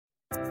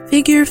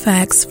Figure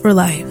Facts for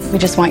Life. We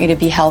just want you to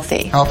be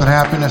healthy. Health and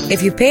happiness.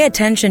 If you pay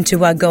attention to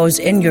what goes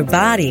in your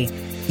body,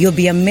 you'll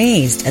be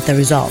amazed at the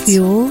results.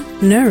 Fuel,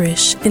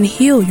 nourish, and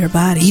heal your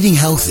body. Eating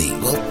healthy,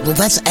 well,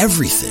 that's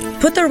everything.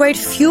 Put the right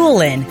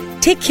fuel in.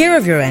 Take care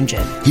of your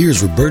engine.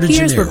 Here's Roberta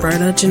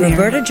Gennaro.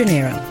 Roberta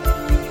Gennaro.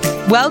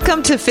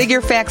 Welcome to Figure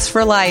Facts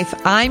for Life.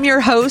 I'm your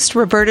host,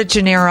 Roberta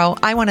Gennaro.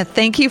 I want to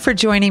thank you for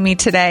joining me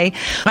today.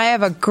 I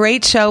have a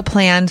great show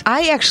planned.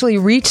 I actually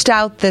reached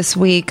out this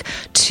week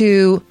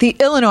to the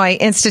Illinois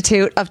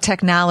Institute of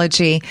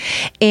Technology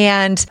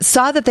and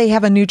saw that they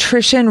have a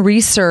nutrition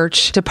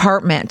research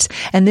department.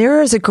 And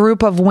there is a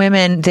group of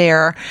women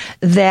there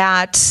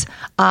that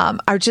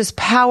are just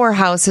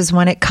powerhouses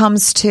when it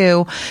comes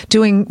to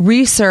doing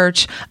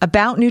research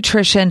about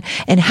nutrition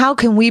and how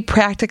can we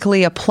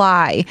practically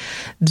apply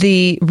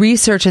the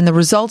research and the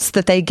results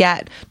that they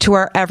get to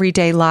our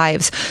everyday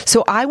lives.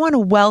 So I want to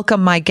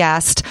welcome my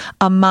guest,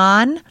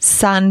 Aman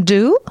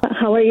Sandhu.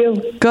 How are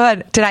you?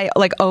 Good. Did I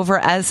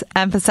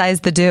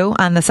emphasize the do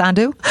on the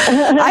Sandhu?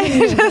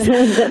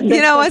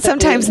 You know what?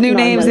 Sometimes new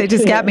names, they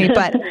just get me.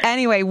 But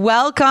anyway,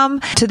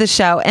 welcome to the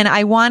show. And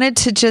I wanted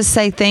to just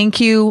say thank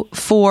you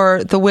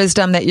for the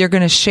wisdom that you're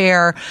going to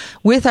share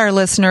with our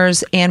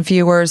listeners and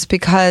viewers,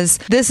 because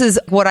this is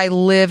what I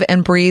live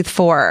and breathe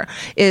for,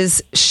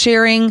 is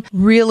sharing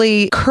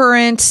really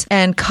current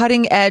and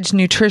cutting edge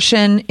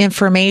nutrition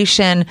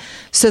information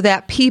so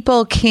that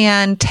people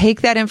can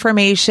take that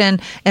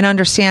information and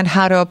understand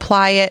how to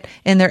apply it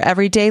in their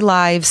everyday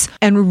lives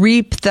and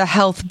reap the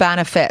health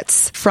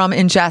benefits from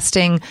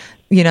ingesting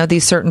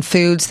these certain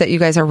foods that you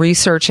guys are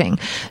researching.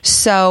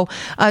 So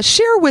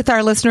share with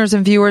our listeners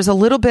and viewers a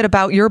little bit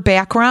about your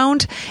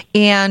background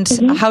and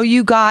how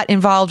you got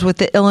involved with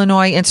the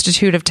Illinois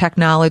Institute of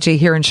Technology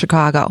here in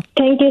Chicago.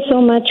 Thank you so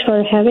much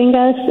for having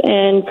us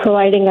and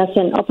providing us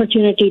an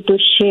opportunity to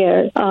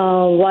share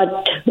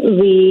what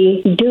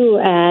we do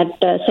at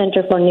the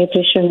Center for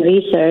Nutrition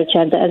Research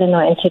at the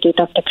Illinois Institute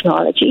of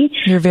Technology.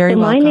 You're very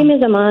welcome. My name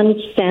is Aman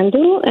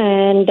Sandhu,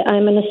 and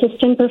I'm an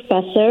assistant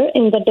professor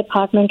in the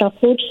Department of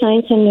Food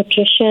Science and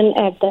Nutrition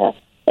at the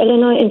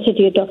Illinois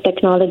Institute of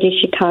Technology,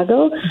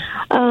 Chicago.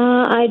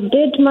 I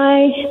did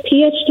my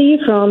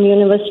PhD from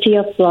University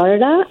of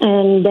Florida,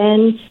 and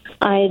then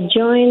I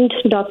joined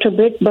Dr.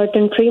 Britt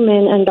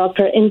Burton-Freeman and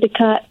Dr.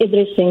 Indika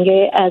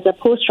Idrisinghe as a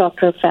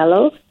postdoctoral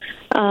fellow.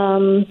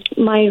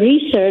 My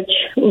research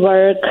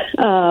work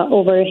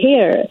over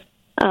here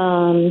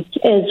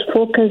is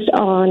focused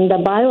on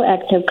the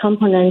bioactive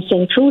components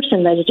in fruits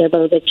and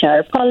vegetables, which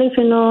are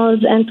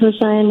polyphenols,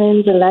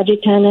 anthocyanins,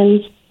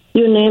 lecithinins,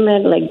 you name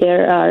it. Like,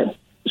 there are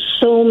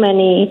so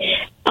many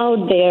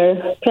out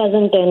there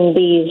present in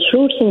these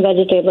fruits and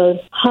vegetables,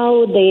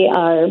 how they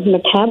are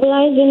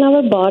metabolized in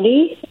our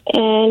body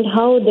and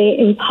how they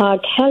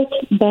impart health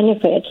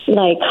benefits,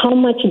 like how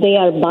much they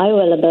are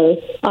bioavailable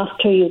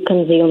after you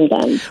consume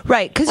them.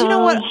 Right, because you know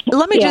what?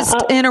 Let me just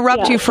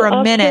interrupt you for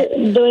a minute.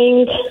 After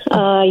doing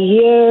a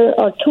year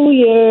or 2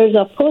 years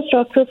of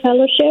postdoctoral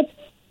fellowship,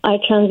 I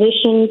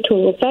transitioned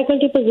to a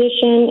faculty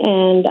position,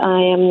 and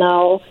I am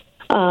now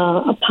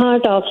a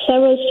part of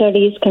several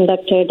studies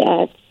conducted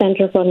at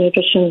Center for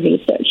Nutrition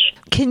Research.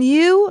 Can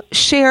you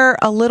share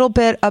a little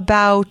bit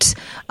about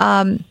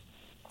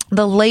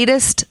the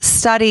latest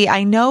study?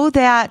 I know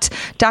that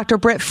Dr.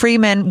 Britt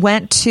Freeman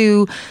went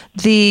to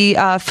the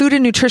Food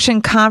and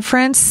Nutrition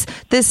Conference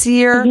this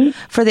year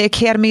for the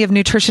Academy of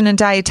Nutrition and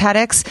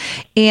Dietetics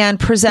and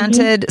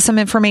presented some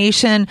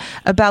information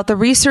about the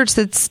research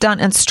that's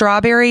done on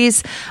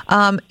strawberries.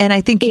 And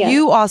I think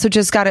you also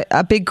just got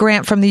a big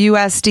grant from the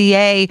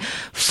USDA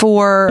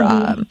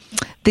for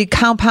the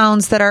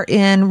compounds that are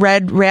in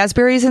red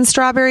raspberries and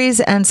strawberries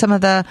and some of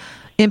the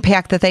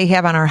impact that they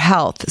have on our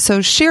health.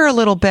 So share a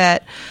little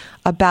bit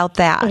about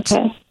that.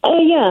 Okay.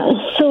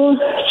 So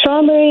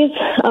strawberries,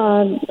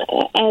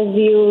 as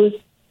you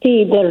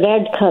see the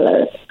red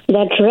color,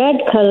 that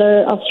red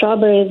color of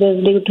strawberries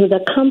is due to the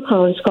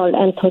compounds called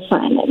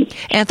anthocyanins.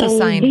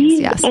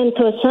 Yes.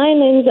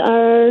 Anthocyanins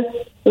are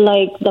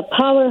like the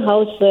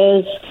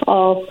powerhouses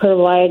of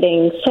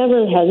providing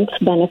several health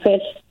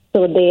benefits.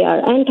 So they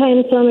are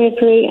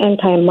anti-inflammatory,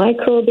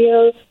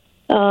 antimicrobial.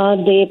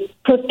 They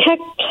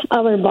protect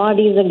our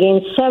bodies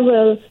against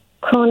several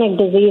chronic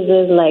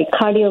diseases like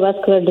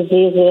cardiovascular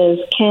diseases,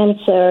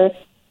 cancer,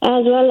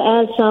 as well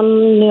as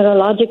some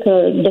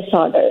neurological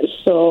disorders.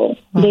 So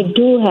they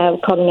do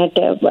have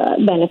cognitive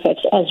benefits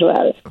as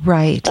well.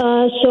 Right.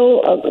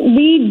 So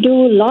we do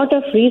a lot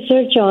of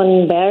research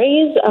on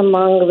berries,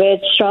 among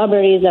which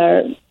strawberries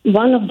are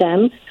one of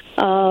them.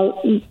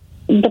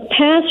 The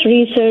past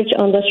research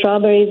on the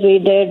strawberries we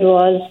did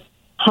was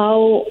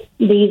how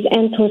these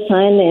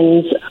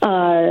anthocyanins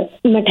are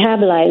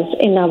metabolized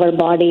in our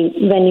body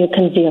when you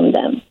consume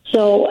them.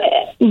 So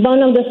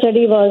one of the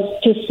study was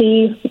to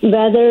see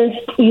whether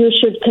you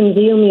should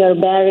consume your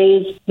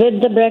berries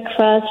with the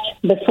breakfast,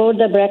 before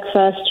the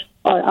breakfast,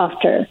 or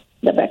after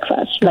the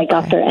breakfast, like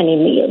after any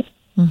meal.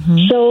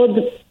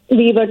 So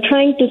we were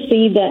trying to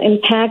see the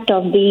impact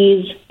of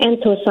these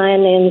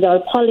anthocyanins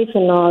or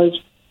polyphenols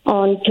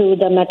onto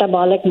the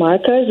metabolic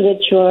markers,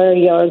 which were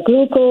your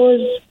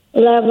glucose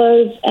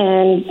levels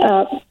and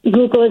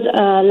glucose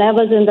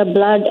levels in the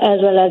blood,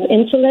 as well as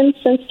insulin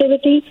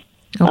sensitivity.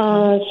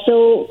 Okay.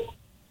 So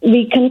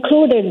we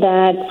concluded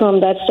that from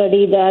that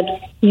study that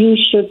you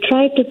should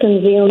try to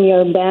consume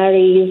your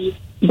berries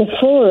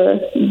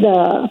before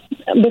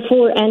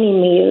any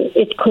meal.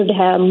 It could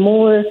have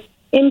more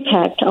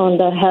impact on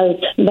the health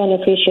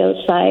beneficial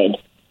side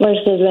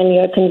versus when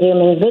you're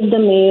consuming with the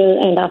meal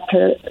and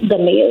after the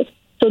meal.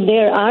 So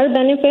there are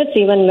benefits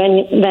even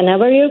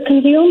whenever you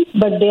consume,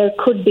 but there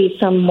could be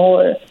some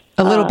more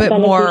a little bit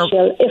beneficial more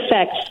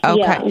effects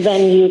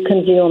when you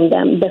consume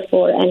them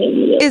before any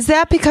meal. Is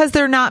that because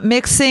they're not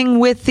mixing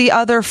with the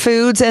other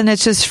foods and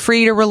it's just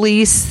free to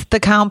release the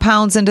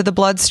compounds into the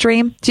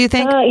bloodstream, do you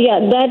think? That's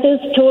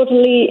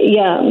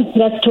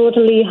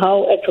totally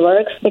how it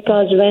works,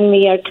 because when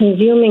we are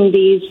consuming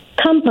these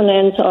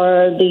components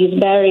or these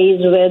berries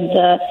with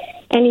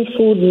any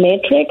food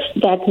matrix,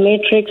 that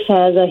matrix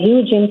has a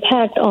huge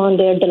impact on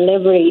their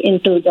delivery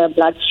into the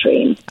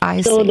bloodstream.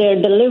 So their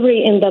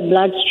delivery in the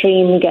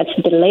bloodstream gets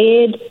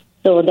delayed.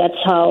 So that's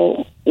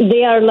how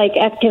they are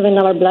active in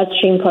our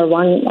bloodstream for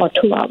 1 or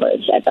 2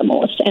 hours at the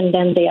most, and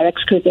then they are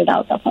excreted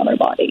out of our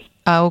body.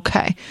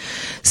 Okay.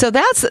 So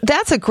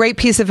that's a great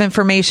piece of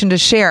information to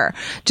share.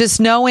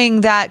 Just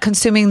knowing that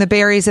consuming the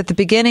berries at the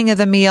beginning of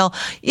the meal,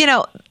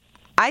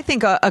 I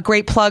think a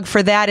great plug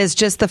for that is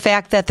just the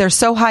fact that they're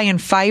so high in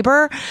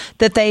fiber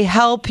that they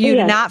help you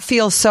to not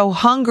feel so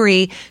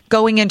hungry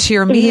going into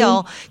your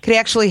meal. Could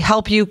actually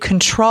help you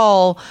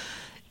control,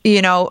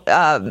 not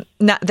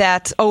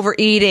that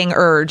overeating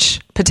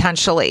urge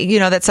potentially,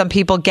 that some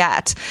people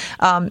get.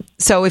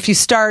 So if you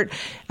start,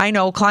 I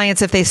know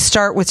clients, if they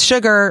start with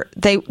sugar,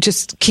 they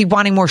just keep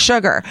wanting more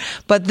sugar.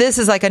 But this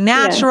is like a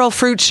natural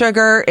fruit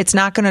sugar. It's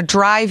not going to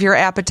drive your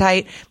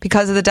appetite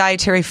because of the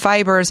dietary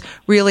fibers.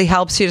 Really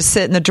helps you to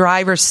sit in the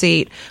driver's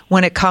seat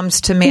when it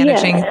comes to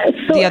managing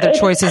the other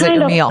choices at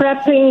your meal.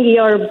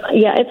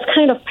 It's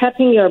kind of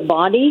prepping your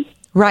body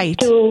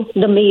to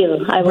the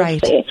meal, I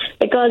would say,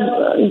 because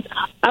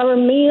our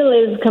meal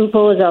is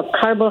composed of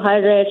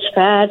carbohydrates,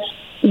 fats.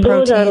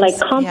 Those are like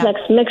complex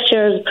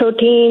mixtures,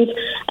 proteins,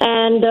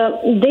 and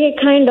they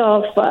kind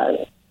of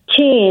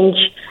change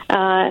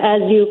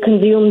as you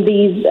consume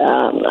these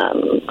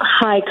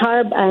high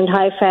carb and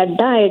high fat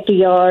diet.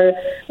 Your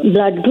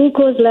blood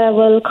glucose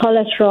level,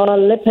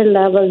 cholesterol, lipid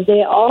levels,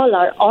 they all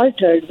are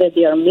altered with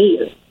your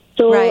meal.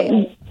 So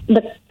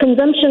the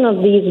consumption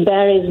of these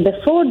berries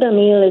before the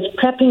meal is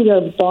prepping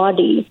your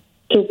body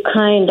to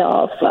kind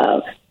of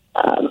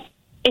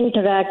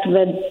interact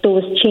with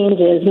those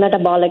changes,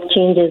 metabolic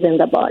changes in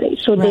the body.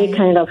 So they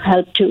kind of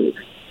help to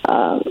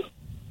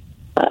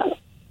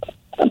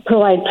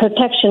provide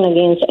protection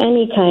against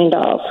any kind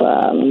of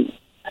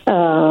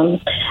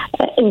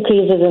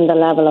increases in the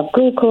level of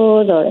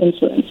glucose or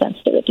insulin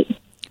sensitivity.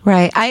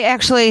 Right. I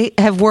actually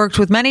have worked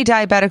with many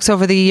diabetics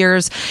over the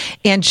years,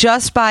 and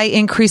just by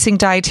increasing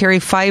dietary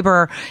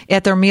fiber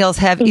at their meals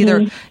have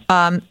either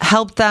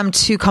helped them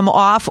to come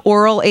off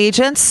oral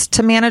agents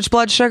to manage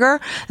blood sugar,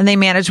 and they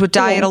manage with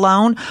diet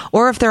alone,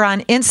 or if they're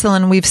on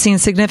insulin, we've seen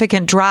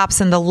significant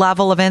drops in the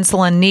level of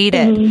insulin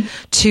needed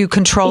to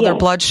control their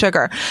blood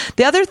sugar.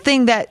 The other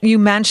thing that you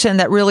mentioned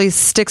that really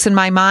sticks in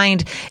my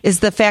mind is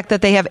the fact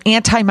that they have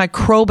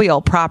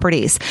antimicrobial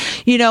properties.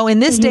 In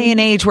this day and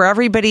age where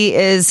everybody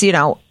is,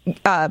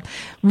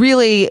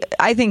 really,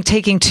 I think,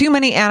 taking too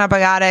many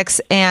antibiotics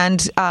and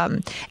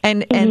the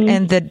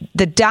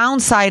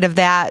downside of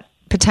that,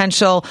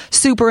 potential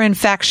super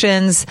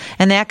infections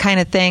and that kind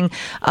of thing,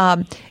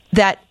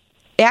 that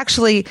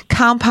actually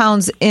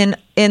compounds in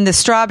the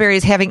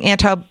strawberries having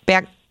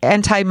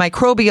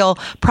antimicrobial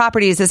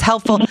properties is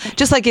helpful.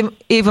 Just like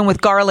even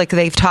with garlic,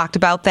 they've talked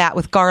about that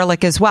with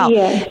garlic as well.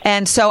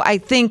 And so I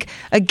think,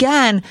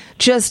 again,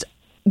 just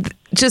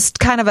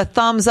kind of a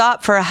thumbs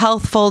up for a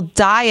healthful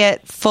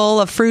diet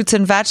full of fruits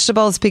and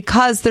vegetables,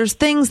 because there's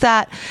things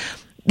that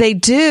they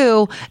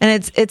do,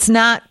 and it's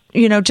not,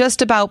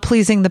 just about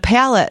pleasing the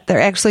palate. They're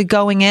actually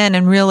going in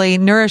and really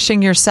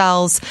nourishing your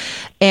cells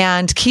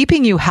and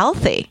keeping you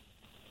healthy.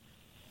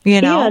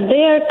 Yeah,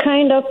 they are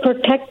kind of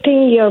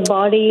protecting your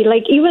body.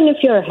 Like, even if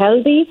you're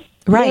healthy,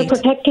 they're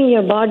protecting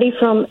your body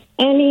from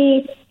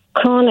any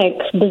chronic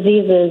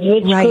diseases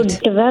which could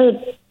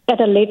develop at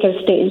a later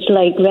stage,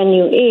 like when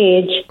you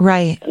age,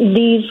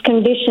 these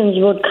conditions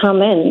would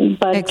come in,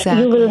 but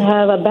you will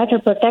have a better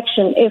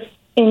protection if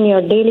in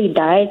your daily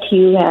diet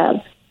you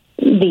have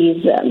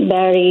these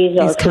berries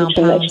or fruits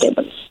and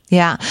vegetables.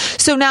 Yeah.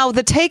 So now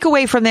the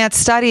takeaway from that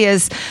study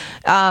is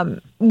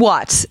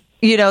what?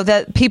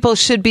 That people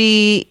should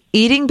be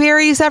eating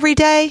berries every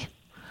day?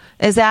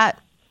 Is that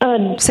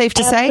safe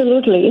to say?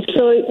 Absolutely.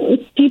 So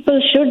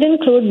people should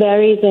include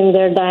berries in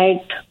their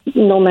diet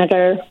no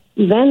matter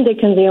when they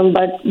consume,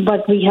 but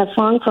what we have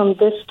found from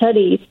this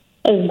study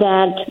is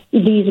that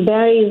these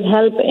berries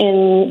help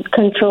in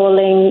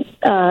controlling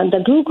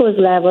the glucose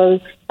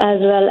levels as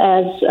well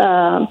as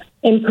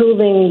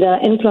improving the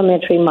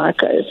inflammatory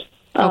markers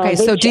Okay,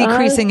 so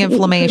decreasing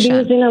inflammation.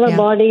 Produced in our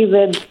body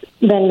when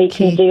we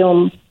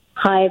consume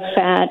high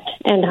fat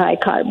and high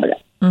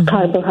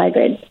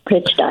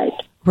carbohydrate-rich diet.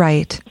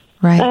 Right.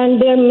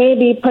 And there may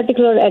be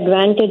particular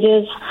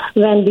advantages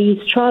when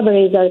these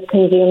strawberries are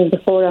consumed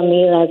before a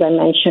meal, as I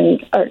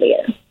mentioned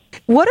earlier.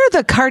 What are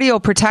the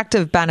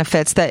cardioprotective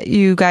benefits that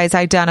you guys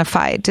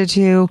identified? Did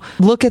you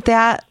look at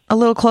that a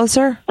little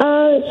closer?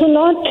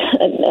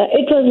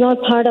 It was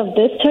not part of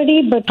this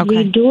study, but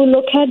we do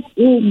look at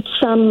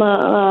some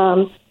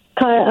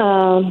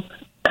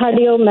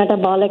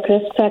cardiometabolic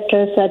risk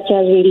factors, such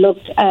as we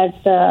looked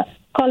at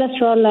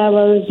cholesterol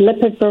levels,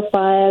 lipid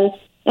profile,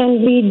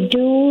 and we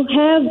do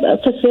have a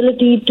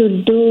facility to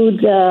do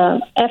the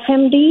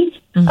FMD,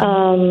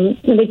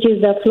 which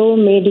is the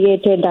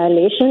flow-mediated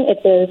dilation.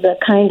 It is a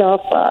kind of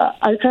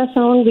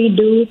ultrasound we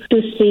do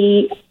to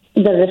see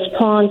the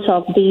response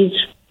of these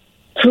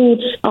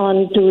fruits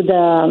onto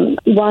the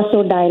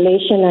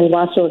vasodilation and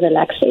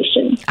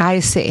vasorelaxation. I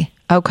see.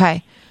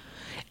 Okay.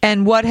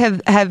 And what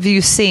have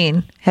you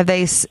seen? Have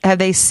they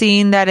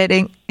seen that it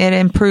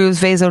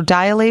improves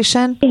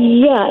vasodilation?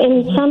 Yeah,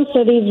 in some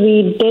studies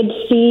we did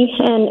see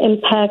an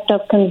impact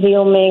of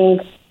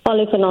consuming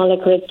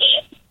polyphenolic-rich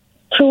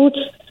fruits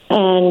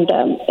and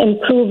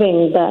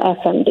improving the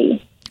FMD.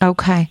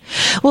 Okay.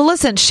 Well,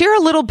 listen, share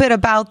a little bit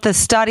about the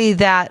study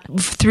that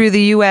through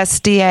the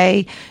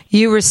USDA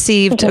you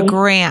received a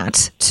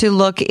grant to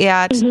look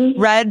at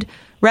red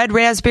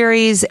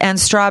raspberries and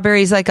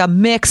strawberries, like a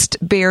mixed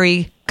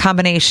berry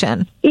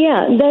combination.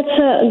 Yeah,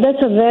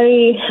 that's a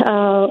very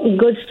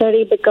good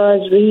study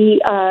because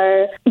we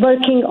are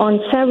working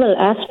on several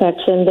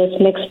aspects in this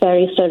mixed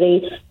berry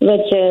study,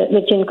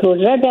 which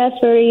include red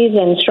raspberries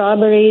and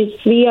strawberries.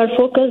 We are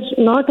focused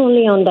not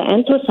only on the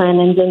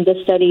anthocyanins in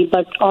this study,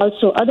 but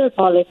also other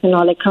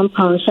polyphenolic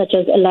compounds such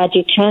as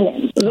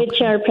elagitannins, which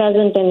are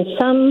present in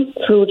some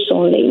fruits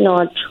only,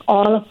 not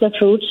all of the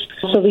fruits.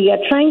 So we are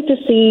trying to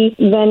see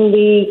when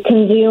we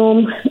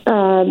consume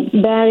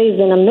berries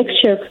in a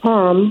mixture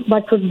form,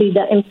 what would be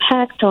the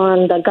impact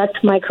on the gut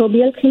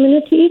microbial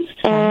community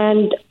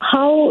and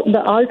how the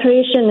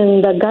alteration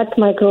in the gut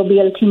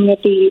microbial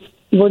community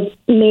would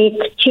make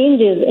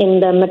changes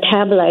in the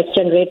metabolites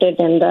generated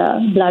in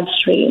the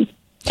bloodstream,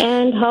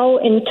 and how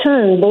in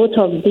turn both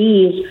of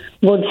these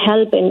would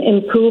help in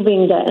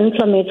improving the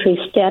inflammatory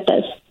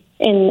status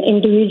in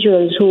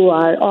individuals who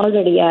are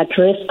already at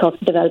risk of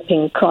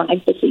developing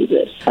chronic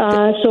diseases.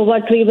 So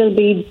what we will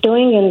be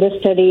doing in this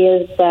study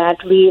is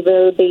that we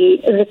will be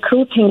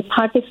recruiting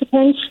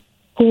participants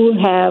who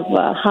have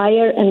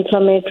higher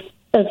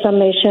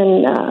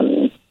inflammation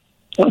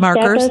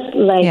markers, status,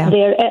 like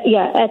their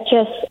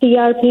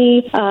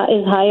HSCRP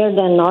is higher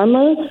than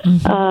normal,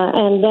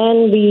 and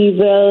then we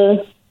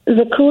will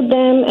recruit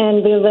them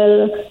and we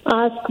will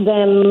ask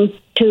them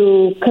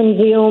to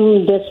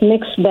consume this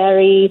mixed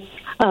berry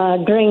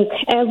drink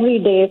every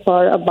day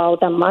for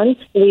about a month.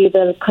 We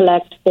will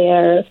collect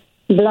their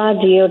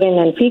blood, urine,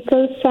 and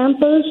fecal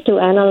samples to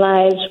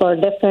analyze for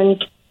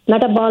different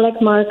metabolic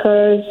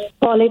markers,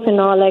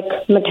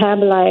 polyphenolic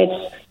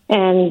metabolites,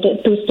 and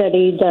to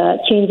study the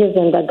changes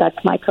in the gut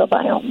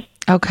microbiome.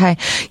 Okay.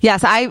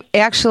 Yes, I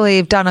actually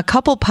have done a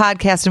couple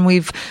podcasts and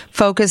we've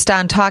focused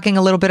on talking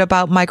a little bit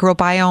about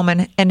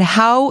microbiome and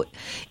how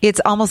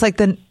it's almost like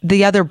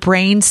the other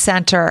brain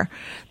center.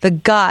 The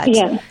gut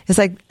is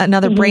like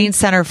another brain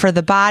center for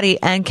the body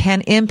and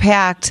can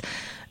impact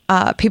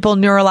people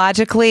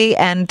neurologically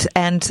and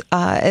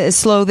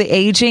slow the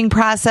aging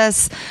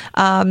process.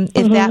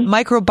 If that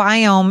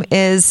microbiome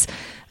is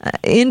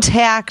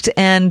intact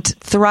and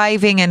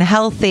thriving and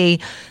healthy,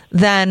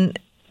 then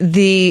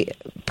the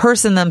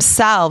person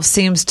themselves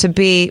seems to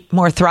be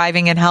more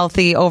thriving and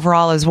healthy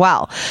overall as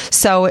well.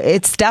 So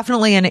it's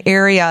definitely an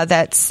area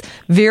that's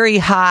very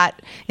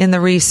hot in the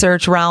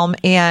research realm.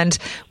 And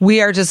we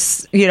are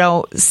just,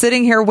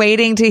 sitting here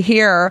waiting to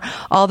hear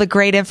all the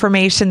great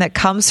information that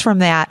comes from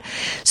that.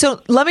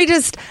 So let me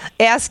just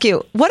ask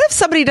you, what if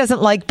somebody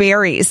doesn't like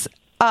berries?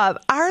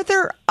 Are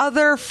there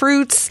other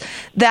fruits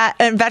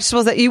and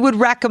vegetables that you would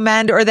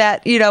recommend, or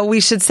that, we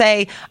should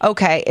say,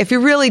 okay, if you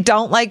really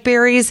don't like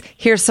berries,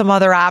 here's some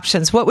other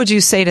options? What would you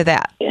say to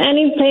that?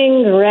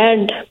 Anything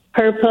red,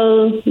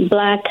 purple,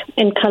 black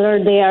in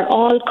color, they are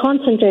all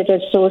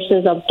concentrated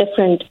sources of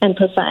different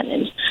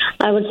anthocyanins.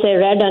 I would say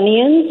red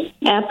onions,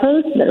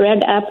 apples, the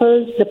red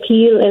apples, the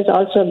peel is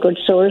also a good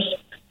source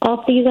of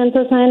these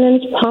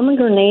anthocyanins.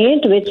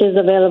 Pomegranate, which is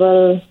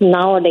available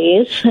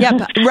nowadays.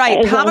 Yeah,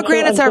 right.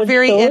 Pomegranates are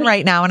very source. In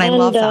right now, and I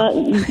love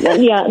them.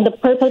 The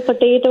purple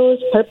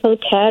potatoes, purple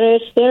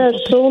carrots. There are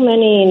so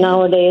many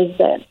nowadays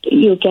that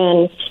you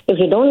can, if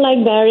you don't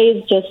like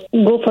berries, just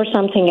go for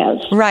something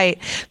else. Right.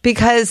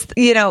 Because,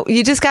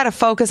 you just got to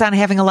focus on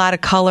having a lot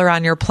of color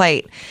on your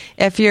plate.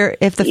 If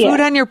the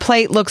food on your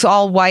plate looks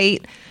all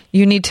white,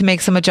 you need to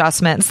make some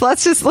adjustments.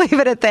 Let's just leave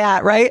it at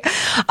that, right?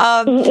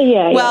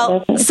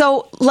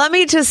 So let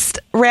me just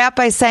wrap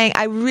by saying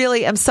I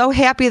really am so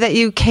happy that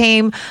you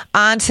came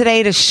on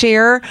today to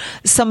share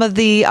some of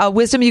the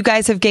wisdom you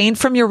guys have gained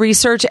from your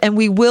research, and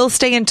we will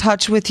stay in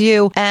touch with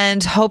you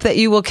and hope that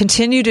you will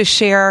continue to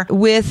share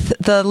with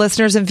the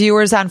listeners and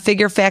viewers on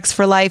Figure Facts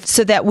for Life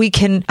so that we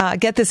can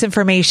get this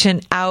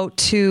information out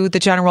to the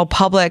general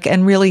public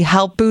and really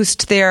help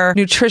boost their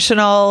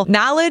nutritional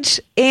knowledge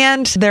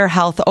and their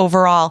health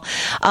overall.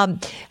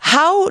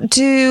 How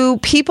do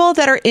people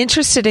that are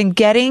interested in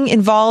getting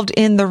involved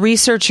in the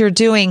research you're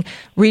doing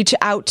reach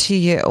out to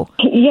you?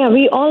 Yeah,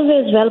 we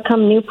always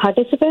welcome new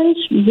participants.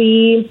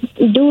 We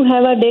do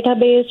have a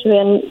database.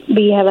 When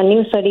we have a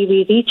new study,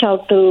 we reach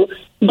out to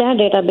that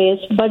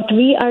database, but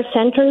we are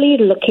centrally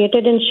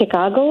located in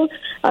Chicago.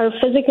 Our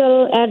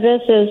physical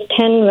address is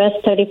 10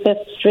 West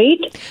 35th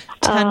Street.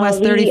 10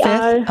 West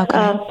 35th?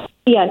 Okay.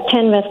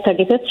 10 West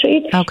 35th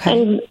Street. Okay.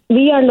 And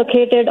we are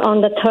located on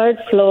the third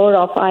floor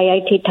of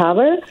IIT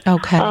Tower.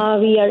 Okay.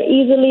 We are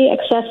easily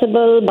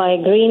accessible by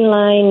Green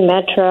Line,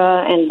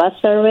 Metro, and bus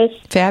service.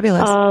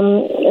 Fabulous.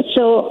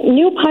 So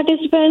new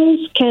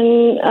participants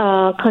can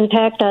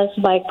contact us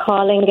by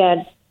calling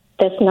at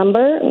this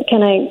number.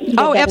 Can I give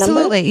that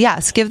absolutely. number?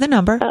 Yes, give the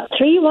number.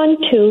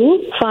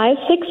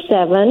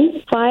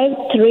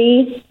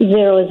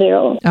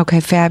 312-567-5300. Okay,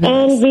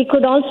 fabulous. And we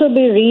could also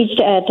be reached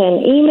at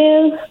an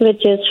email,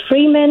 which is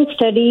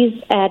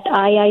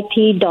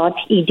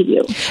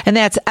freemanstudies@iit.edu. And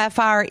that's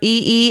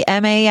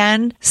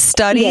FREEMAN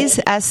studies,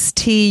 yes.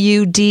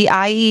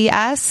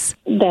 STUDIES.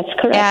 That's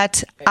correct.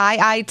 At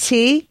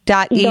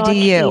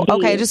IIT.edu.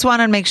 Okay, I just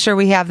want to make sure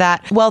we have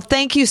that. Well,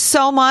 thank you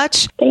so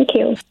much. Thank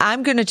you.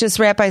 I'm going to just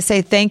wrap by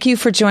say thank you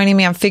for joining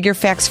me on Figure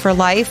Facts for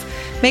Life.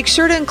 Make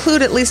sure to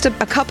include at least a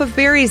cup of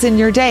berries in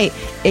your day.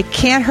 It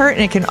can't hurt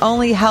and it can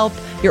only help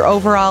your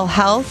overall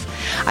health.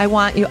 I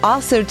want you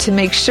also to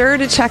make sure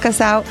to check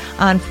us out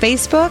on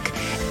Facebook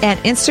and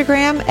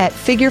Instagram at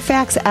Figure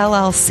Facts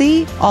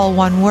LLC, all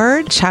one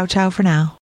word. Ciao, ciao for now.